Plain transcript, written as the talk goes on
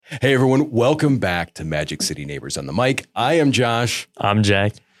Hey, everyone. Welcome back to Magic City Neighbors on the mic. I am Josh. I'm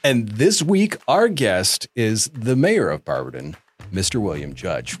Jack. And this week, our guest is the mayor of Barberton, Mr. William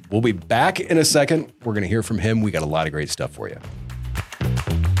Judge. We'll be back in a second. We're going to hear from him. We got a lot of great stuff for you.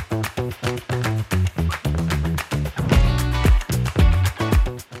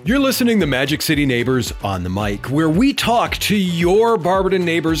 You're listening to Magic City Neighbors on the mic, where we talk to your Barberton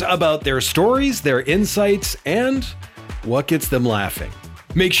neighbors about their stories, their insights, and what gets them laughing.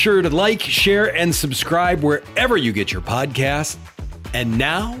 Make sure to like, share, and subscribe wherever you get your podcasts. And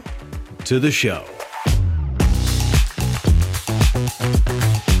now, to the show.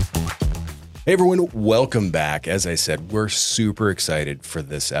 Hey everyone, welcome back. As I said, we're super excited for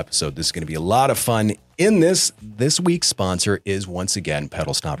this episode. This is going to be a lot of fun. In this week's sponsor is once again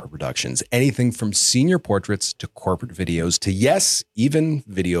Pedal Stopper Productions. Anything from senior portraits to corporate videos to, yes, even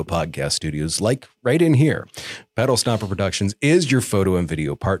video podcast studios like right in here. Pedal Stopper Productions is your photo and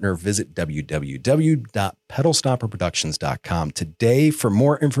video partner. Visit www.pedalstopperproductions.com today for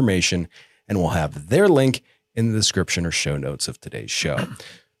more information, and we'll have their link in the description or show notes of today's show.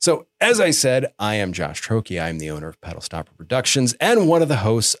 So, as I said, I am Josh Trokey. I'm the owner of Pedal Stopper Productions and one of the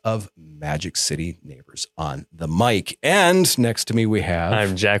hosts of Magic City Neighbors on the mic. And next to me, we have...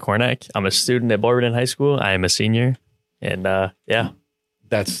 I'm Jack Hornack. I'm a student at Barberton High School. I am a senior. And yeah.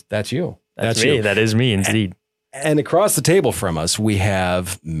 That's you. That's me. You. That is me, indeed. And across the table from us, we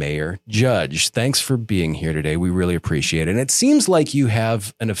have Mayor Judge. Thanks for being here today. We really appreciate it. And it seems like you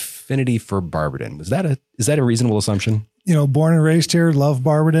have an affinity for Barberton. Is that a reasonable assumption? You know, born and raised here, love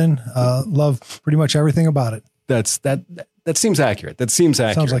Barberton, love pretty much everything about it. That seems accurate. That seems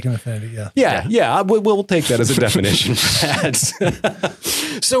accurate. Sounds like an affinity, yeah. Yeah. We'll take that as a definition.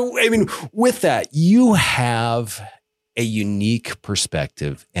 So, I mean, with that, you have a unique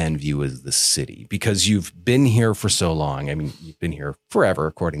perspective and view of the city because you've been here for so long. I mean, you've been here forever,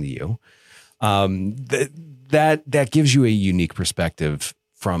 according to you. That gives you a unique perspective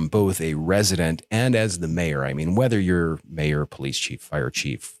from both a resident and as the mayor. I mean, whether you're mayor, police chief, fire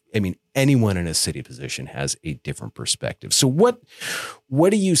chief, I mean, anyone in a city position has a different perspective. So what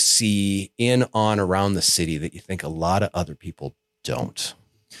do you see around the city that you think a lot of other people don't?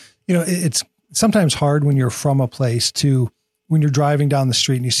 You know, it's sometimes hard when you're from a place when you're driving down the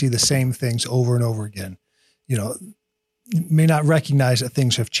street and you see the same things over and over again. You know, you may not recognize that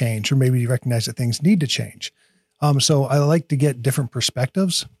things have changed, or maybe you recognize that things need to change. So I like to get different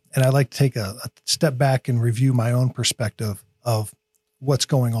perspectives, and I like to take a step back and review my own perspective of what's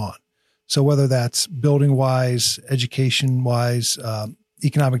going on. So whether that's building wise, education wise,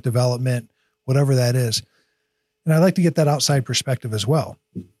 economic development, whatever that is. And I like to get that outside perspective as well.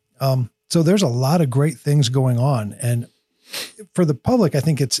 So there's a lot of great things going on. And for the public, I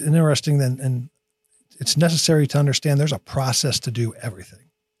think it's interesting and it's necessary to understand there's a process to do everything.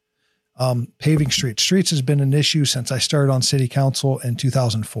 Paving streets. Streets has been an issue since I started on city council in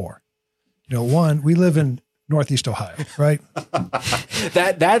 2004. You know, we live in Northeast Ohio, right?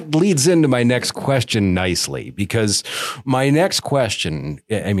 That leads into my next question nicely, because my next question,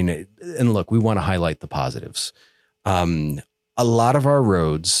 I mean, and look, we want to highlight the positives. A lot of our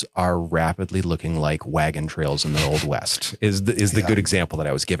roads are rapidly looking like wagon trails in the Old West is the good example that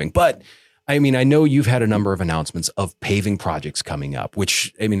I was giving. But I mean, I know you've had a number of announcements of paving projects coming up,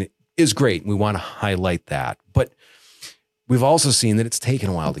 which I mean, is great. We want to highlight that, but we've also seen that it's taken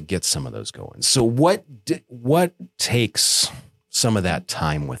a while to get some of those going. So what takes some of that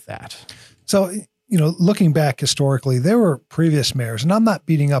time with that? So, you know, looking back historically, there were previous mayors, and I'm not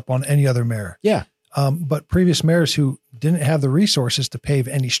beating up on any other mayor. Yeah. But previous mayors who didn't have the resources to pave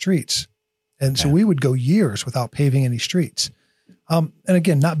any streets. And so we would go years without paving any streets. And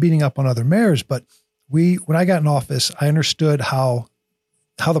again, not beating up on other mayors, but when I got in office, I understood how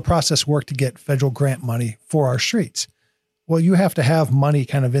the process worked to get federal grant money for our streets. Well, you have to have money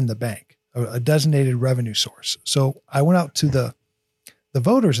kind of in the bank, a designated revenue source. So I went out to the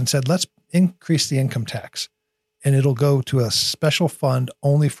voters and said, let's increase the income tax, and it'll go to a special fund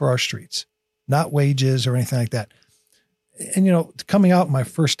only for our streets, not wages or anything like that. And, you know, coming out my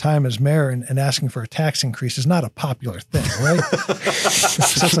first time as mayor and asking for a tax increase is not a popular thing, right?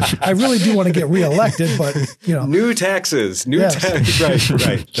 So it's like, I really do want to get reelected, but, you know. New taxes. Right.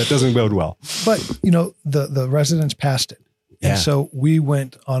 That doesn't bode well. But, you know, the residents passed it. Yeah. And so we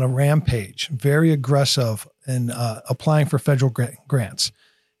went on a rampage, very aggressive in applying for federal grants.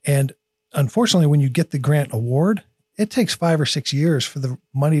 And unfortunately, when you get the grant award, it takes 5 or 6 years for the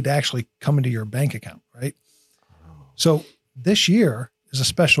money to actually come into your bank account, right? So this year is a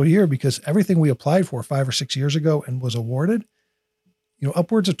special year because everything we applied for 5 or 6 years ago and was awarded, you know,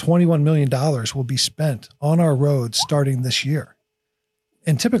 upwards of $21 million will be spent on our roads starting this year.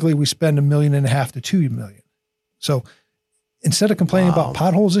 And typically we spend $1.5 million to $2 million. So instead of complaining about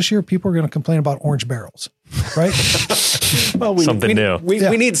potholes this year, people are going to complain about orange barrels, right? Well, Something new. We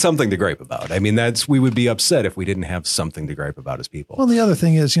need something to gripe about. I mean, we would be upset if we didn't have something to gripe about as people. Well, the other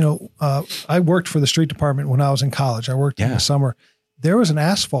thing is, I worked for the street department when I was in college. I worked in the summer. There was an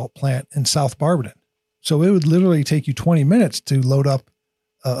asphalt plant in South Barberton. So it would literally take you 20 minutes to load up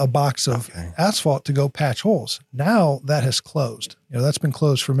a box of asphalt to go patch holes. Now that has closed. That's been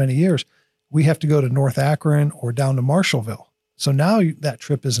closed for many years. We have to go to North Akron or down to Marshallville. So now that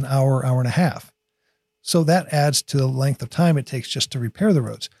trip is an hour and a half. So that adds to the length of time it takes just to repair the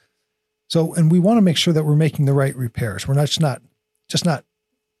roads. So, and we want to make sure that we're making the right repairs. We're just not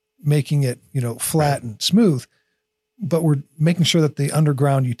making it, flat and smooth, but we're making sure that the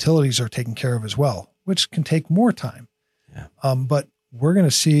underground utilities are taken care of as well, which can take more time. Yeah. But we're going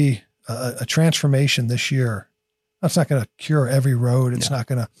to see a transformation this year. That's not going to cure every road. It's not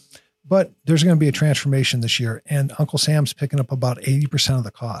going to, but there's going to be a transformation this year. And Uncle Sam's picking up about 80% of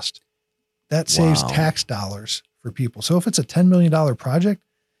the cost. That saves tax dollars for people. So if it's a $10 million project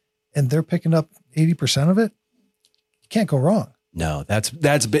and they're picking up 80% of it, you can't go wrong. No, that's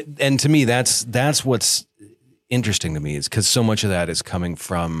and to me, that's what's interesting to me is because so much of that is coming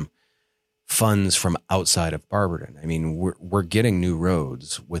from funds from outside of Barberton. I mean, we're getting new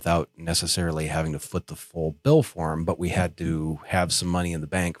roads without necessarily having to foot the full bill for them, but we had to have some money in the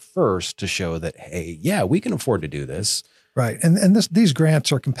bank first to show that, hey, yeah, we can afford to do this. Right. And these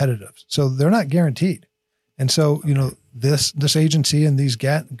grants are competitive, so they're not guaranteed. And so, this agency and these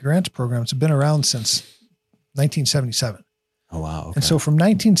grants programs have been around since 1977. Oh, wow. Okay. And so from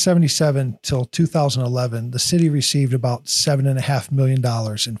 1977 till 2011, the city received about $7.5 million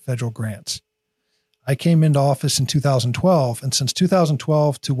in federal grants. I came into office in 2012, and since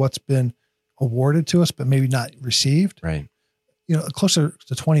 2012 to what's been awarded to us, but maybe not received, right? Closer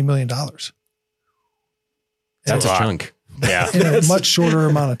to $20 million. That's a chunk. Yeah. In a much shorter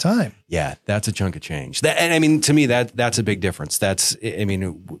amount of time. Yeah, that's a chunk of change. And I mean, to me, that's a big difference.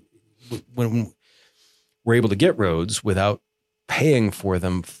 When we're able to get roads without paying for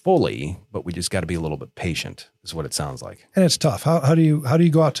them fully, but we just got to be a little bit patient is what it sounds like. And it's tough. How do you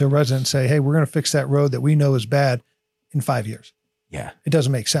go out to a resident and say, hey, we're going to fix that road that we know is bad in 5 years? Yeah. It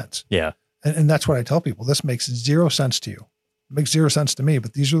doesn't make sense. Yeah. And that's what I tell people. This makes zero sense to you. It makes zero sense to me,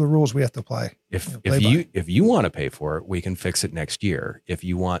 but these are the rules we have to apply. If you want to pay for it, we can fix it next year. If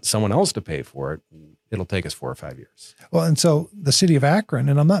you want someone else to pay for it, it'll take us 4 or 5 years. Well, and so the city of Akron,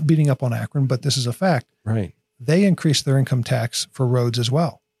 and I'm not beating up on Akron, but this is a fact. Right. They increased their income tax for roads as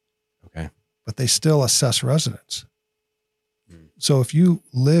well. Okay. But they still assess residents. So if you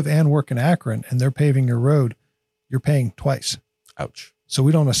live and work in Akron and they're paving your road, you're paying twice. Ouch. So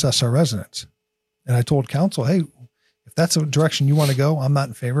we don't assess our residents. And I told council, hey, if that's a direction you want to go, I'm not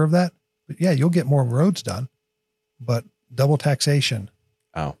in favor of that. But yeah, you'll get more roads done, but double taxation.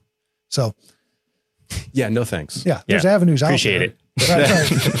 Oh. So. Yeah, no thanks. Yeah, there's avenues out there. Appreciate it. Right.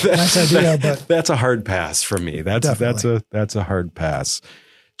 Nice idea, but that's a hard pass from me. That's a hard pass.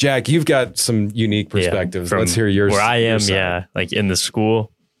 Jack, you've got some unique perspectives. Let's hear yours. Where I am, like in the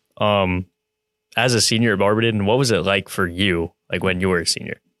school. As a senior at Barberton, what was it like for you, like when you were a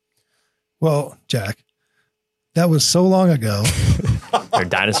senior? Well, Jack, that was so long ago. There are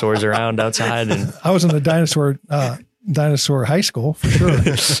dinosaurs around outside, and I was in a dinosaur high school for sure.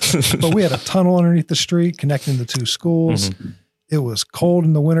 But we had a tunnel underneath the street connecting the two schools. Mm-hmm. It was cold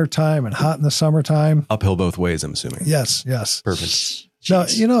in the wintertime and hot in the summertime. Uphill both ways, I'm assuming. Yes. Perfect. No,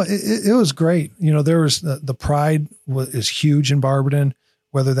 it was great. There was the pride is huge in Barberton,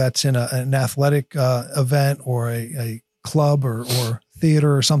 whether that's in an athletic event or a club or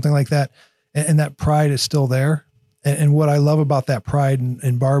theater or something like that. And that pride is still there. And what I love about that pride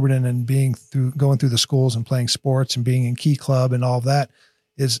in Barberton and going through the schools and playing sports and being in Key Club and all of that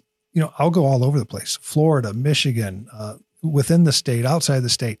is, I'll go all over the place, Florida, Michigan, within the state, outside the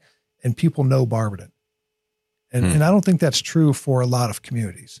state, and people know Barberton. And I don't think that's true for a lot of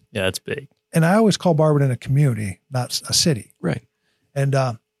communities. Yeah, it's big. And I always call Barberton a community, not a city. Right. And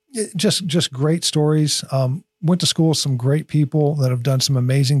just great stories. Went to school with some great people that have done some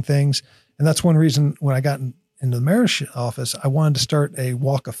amazing things. And that's one reason when I got into the mayor's office, I wanted to start a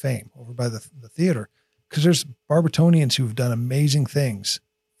walk of fame over by the theater, because there's Barbertonians who've done amazing things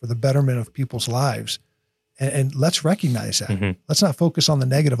for the betterment of people's lives. And let's recognize that. Mm-hmm. Let's not focus on the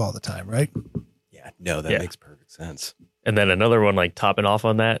negative all the time, right? Yeah, no, that makes perfect sense. And then another one, like topping off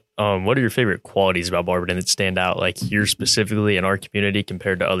on that, what are your favorite qualities about Barberton that stand out, like here specifically in our community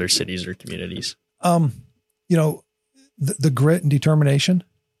compared to other cities or communities? The grit and determination,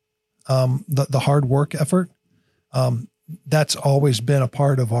 the hard work effort. that's always been a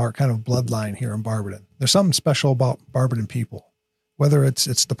part of our kind of bloodline here in Barberton. There's something special about Barberton people, whether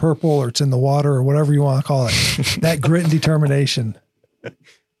it's the purple or it's in the water or whatever you want to call it, that grit and determination.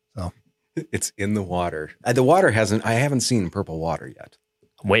 So It's in the water. The water I haven't seen purple water yet.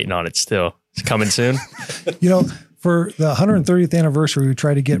 I'm waiting on it still. It's coming soon. For the 130th anniversary, we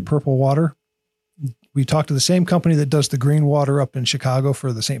try to get purple water. We talked to the same company that does the green water up in Chicago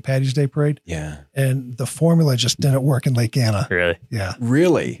for the St. Patty's Day parade. Yeah. And the formula just didn't work in Lake Anna. Really? Yeah.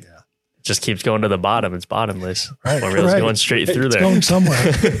 Really? Yeah. It just keeps going to the bottom. It's bottomless. Right. Formula's Right. going straight through It's there. going somewhere.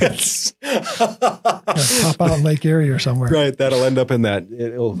 Pop out in Lake Erie or somewhere. Right. That'll end up in that.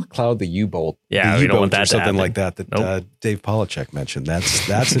 It'll cloud the U-bolt. Yeah, the we don't U-boat want that or to something happen. like that Nope. Dave Polachek mentioned.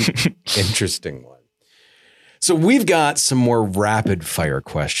 That's an interesting one. So we've got some more rapid fire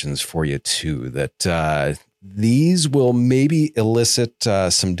questions for you too. That these will maybe elicit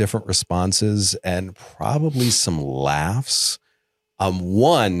some different responses and probably some laughs.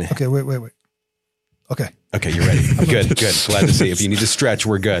 One. Okay, wait. Okay, Okay, you're ready. Good. Glad to see. If you need to stretch,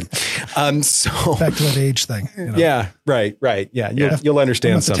 we're good. So back to that age thing. yeah, right. Yeah, you'll I'm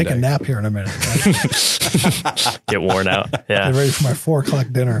understand going to someday. take a nap here in a minute. Right? Get worn out. Yeah. Get ready for my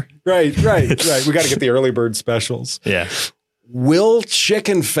 4:00 dinner. Right. We got to get the early bird specials. Yeah. Will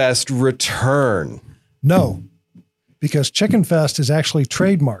Chicken Fest return? No, because Chicken Fest is actually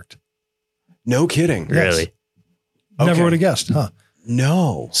trademarked. No kidding. Yes. Really? Never Okay. would have guessed, huh?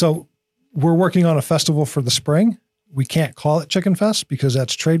 No. So we're working on a festival for the spring. We can't call it Chicken Fest because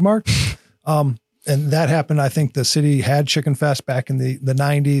that's trademarked. And that happened. I think the city had Chicken Fest back in the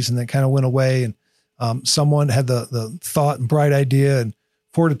 90s and then kind of went away. And someone had the thought and bright idea and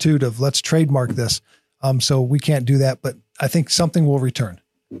fortitude of let's trademark this. So we can't do that, but I think something will return.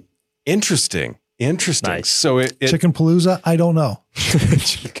 Interesting. Nice. So it Chicken Palooza? I don't know.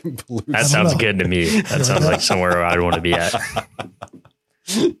 Chicken Palooza. That don't sounds know. good to me. That sounds like somewhere I'd want to be at.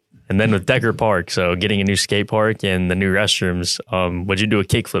 And then with Decker Park, so getting a new skate park and the new restrooms, would you do a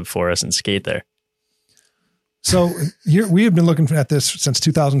kickflip for us and skate there? So we have been looking at this since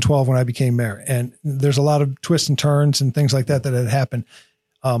 2012 when I became mayor, and there's a lot of twists and turns and things like that had happened.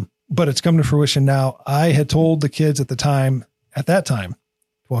 But it's come to fruition now. I had told the kids at that time,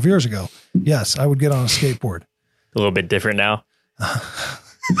 12 years ago, yes, I would get on a skateboard A little bit different now.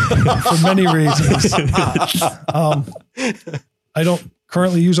 for many reasons. I don't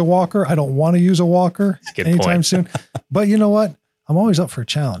currently use a walker. I don't want to use a walker Good anytime point. soon. But you know what? I'm always up for a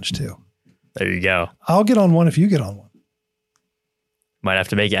challenge too. There you go. I'll get on one if you get on one. Might have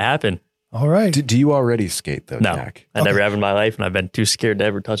to make it happen. All right. Do you already skate though, No, Jack? I never have in my life, and I've been too scared to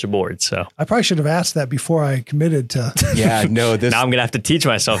ever touch a board. So I probably should have asked that before I committed to. Yeah, no. This now I'm gonna have to teach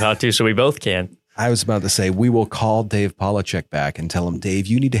myself how to, so we both can. I was about to say we will call Dave Polachek back and tell him, Dave,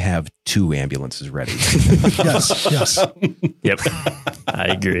 you need to have 2 ambulances ready. Yes. Yep, I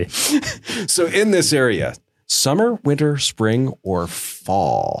agree. So in this area, summer, winter, spring, or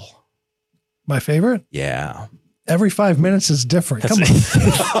fall? My favorite? Yeah. Every 5 minutes is different. Come on.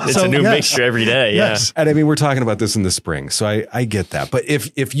 It's So, a new yes. mixture every day. Yeah. Yes. And I mean, we're talking about this in the spring, so I get that. But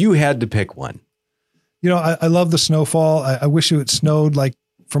if you had to pick one, You know, I love the snowfall. I wish it had snowed like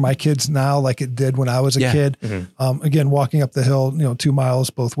for my kids now, like it did when I was a Yeah. kid. Mhm. Again, walking up the hill, 2 miles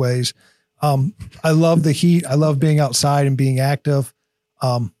both ways. I love the heat. I love being outside and being active.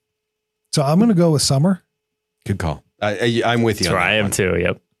 So I'm going to go with summer. good call. I'm with you. That's on where that I am one. too.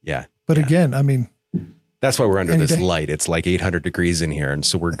 Yep. Yeah. But Yeah. again, I mean, That's why we're under Any this day. light. It's like 800 degrees in here, and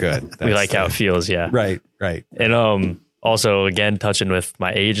so we're good. We That's like how it feels. Yeah. Right. And also again, touching with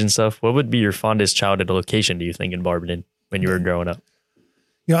my age and stuff, what would be your fondest childhood location, do you think, in Barberton when you were growing up?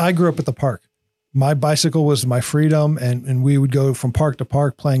 I grew up at the park. My bicycle was my freedom, and we would go from park to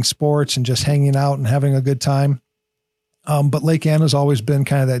park playing sports and just hanging out and having a good time. But Lake Anna's always been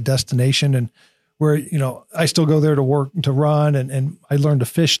kind of that destination, and where, I still go there to work, to run, and I learned to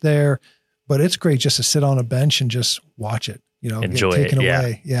fish there. But it's great just to sit on a bench and just watch it, Enjoy get it. taken Yeah.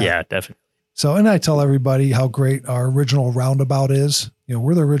 away. Yeah, definitely. So, and I tell everybody how great our original roundabout is.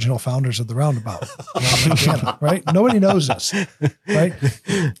 We're the original founders of the roundabout, around Lake Anna, right? Nobody knows us, right?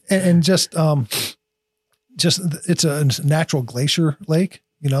 And just it's a natural glacier lake,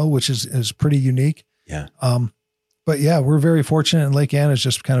 which is pretty unique. Yeah. But yeah, we're very fortunate, and Lake Anna has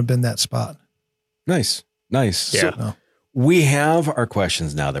just kind of been that spot. Nice. Yeah. So we have our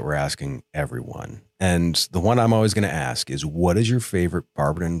questions now that we're asking everyone. And the one I'm always going to ask is, what is your favorite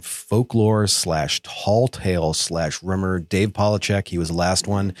Barberton folklore / tall tale / rumor? Dave Polachek, he was the last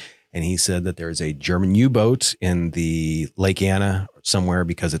one. And he said that there is a German U-boat in the Lake Anna somewhere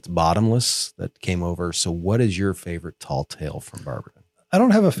because it's bottomless that came over. So what is your favorite tall tale from Barberton? I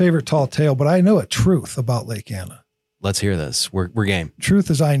don't have a favorite tall tale, but I know a truth about Lake Anna. Let's hear this. We're game. Truth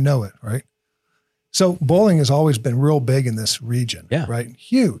as I know it, right? So bowling has always been real big in this region, right?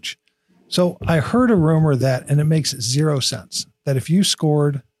 Huge. So I heard a rumor that, and it makes 0 sense, that if you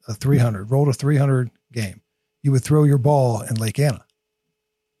scored a 300, rolled a 300 game, you would throw your ball in Lake Anna,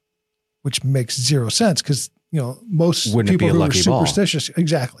 which makes 0 sense because, most people who are superstitious. Ball.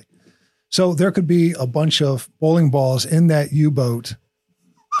 Exactly. So there could be a bunch of bowling balls in that U-boat.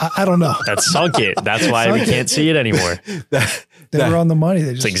 I don't know. That sunk it. That's why we can't see it anymore. They were on the money.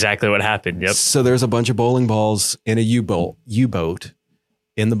 That's exactly what happened. Yep. So there's a bunch of bowling balls in a U-boat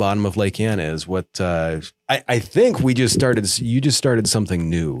in the bottom of Lake Anna is what I think you just started something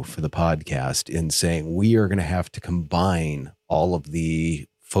new for the podcast in saying we are going to have to combine all of the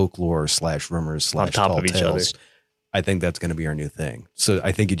folklore / rumors / on top of each other. I think that's going to be our new thing. So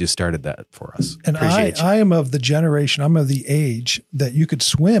I think you just started that for us. And I am of the generation, I'm of the age that you could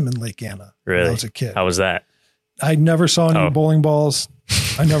swim in Lake Anna when I was a kid. How was that? I never saw any bowling balls.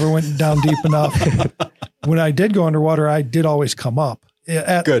 I never went down deep enough. When I did go underwater, I did always come up.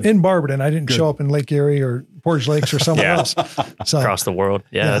 In Barberton. I didn't show up in Lake Erie or Portage Lakes or somewhere else. So, across the world.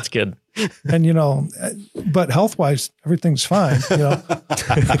 Yeah, that's good. And, but health-wise, everything's fine. Love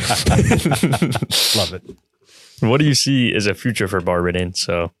it. What do you see as a future for Barberton?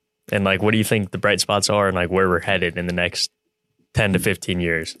 So, and what do you think the bright spots are and where we're headed in the next 10 to 15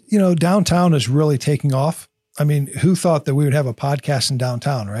 years? Downtown is really taking off. I mean, who thought that we would have a podcast in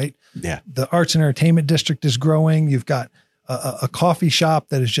downtown, right? Yeah. The arts and entertainment district is growing. You've got a coffee shop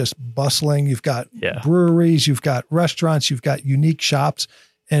that is just bustling. You've got breweries, you've got restaurants, you've got unique shops,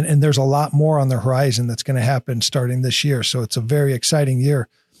 and there's a lot more on the horizon that's going to happen starting this year. So it's a very exciting year.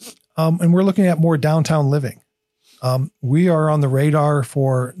 And we're looking at more downtown living. We are on the radar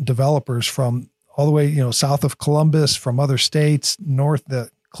for developers from all the way, south of Columbus, from other states, north to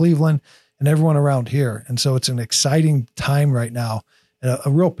Cleveland, and everyone around here. And so it's an exciting time right now, and a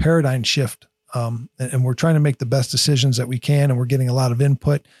real paradigm shift. And we're trying to make the best decisions that we can, and we're getting a lot of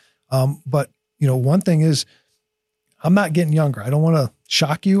input. But one thing is, I'm not getting younger. I don't want to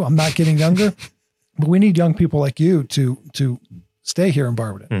shock you. I'm not getting younger, but we need young people like you to stay here in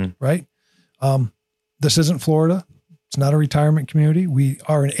Barberton, right? This isn't Florida. It's not a retirement community. We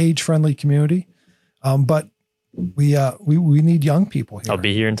are an age-friendly community, but we need young people here. I'll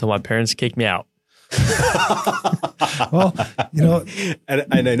be here until my parents kick me out. Well, and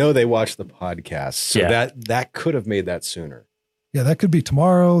I know they watch the podcast, so that could have made that sooner. Yeah, that could be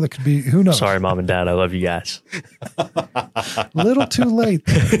tomorrow. That could be, who knows? Sorry, Mom and Dad. I love you guys. A little too late.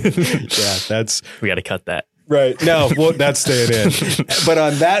 We got to cut that. Right. No, well, that's staying in. But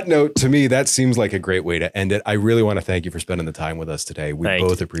on that note, to me, that seems like a great way to end it. I really want to thank you for spending the time with us today. We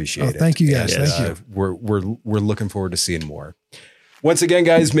both appreciate it. Thank you, guys. And, thank you. We're looking forward to seeing more. Once again,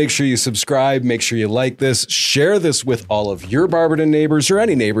 guys, make sure you subscribe. Make sure you like this. Share this with all of your Barberton neighbors or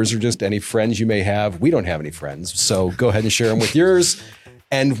any neighbors or just any friends you may have. We don't have any friends, so go ahead and share them with yours.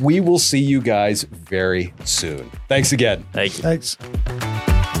 And we will see you guys very soon. Thanks again. Thank you. Thanks.